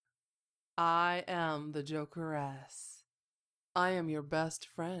I am the Jokeress. I am your best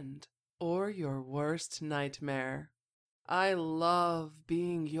friend or your worst nightmare. I love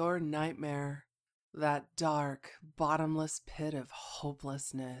being your nightmare, that dark, bottomless pit of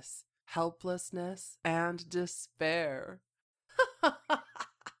hopelessness, helplessness, and despair.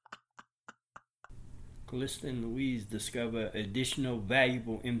 Callista and Louise discover additional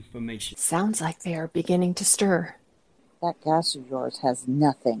valuable information. Sounds like they are beginning to stir. That gas of yours has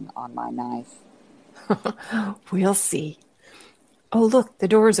nothing on my knife. We'll see. Oh, look, the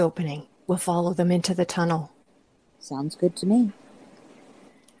door's opening. We'll follow them into the tunnel. Sounds good to me.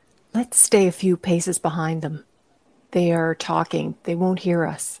 Let's stay a few paces behind them. They are talking. They won't hear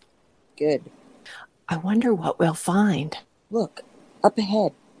us. Good. I wonder what we'll find. Look, up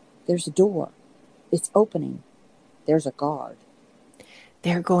ahead. There's a door. It's opening. There's a guard.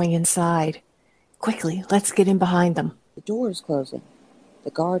 They're going inside. Quickly, let's get in behind them. The door is closing.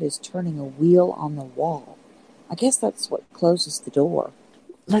 The guard is turning a wheel on the wall. I guess that's what closes the door.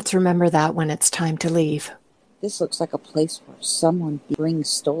 Let's remember that when it's time to leave. This looks like a place where someone brings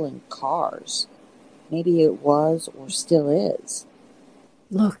stolen cars. Maybe it was or still is.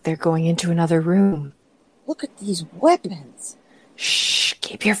 Look, they're going into another room. Look at these weapons. Shh,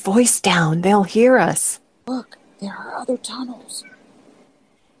 keep your voice down. They'll hear us. Look, there are other tunnels.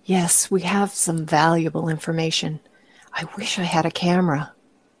 Yes, we have some valuable information. I wish I had a camera.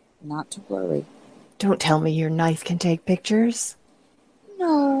 Not to worry. Don't tell me your knife can take pictures.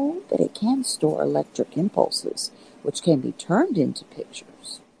 No, but it can store electric impulses, which can be turned into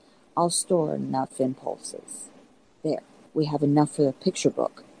pictures. I'll store enough impulses. There, we have enough for the picture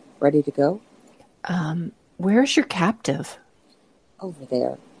book. Ready to go? Where's your captive? Over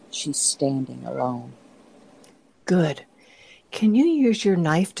there. She's standing alone. Good. Can you use your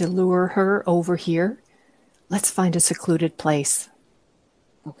knife to lure her over here? Let's find a secluded place.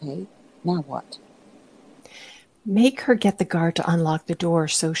 Okay, now what? Make her get the guard to unlock the door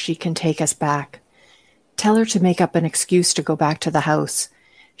so she can take us back. Tell her to make up an excuse to go back to the house.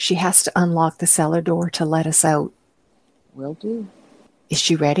 She has to unlock the cellar door to let us out. Will do. Is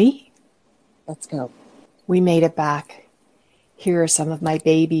she ready? Let's go. We made it back. Here are some of my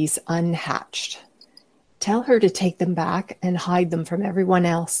babies unhatched. Tell her to take them back and hide them from everyone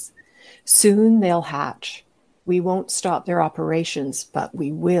else. Soon they'll hatch. We won't stop their operations, but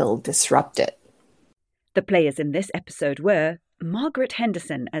we will disrupt it. The players in this episode were Margaret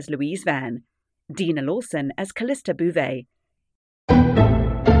Henderson as Louise Van, Dina Lawson as Callista Bouvet,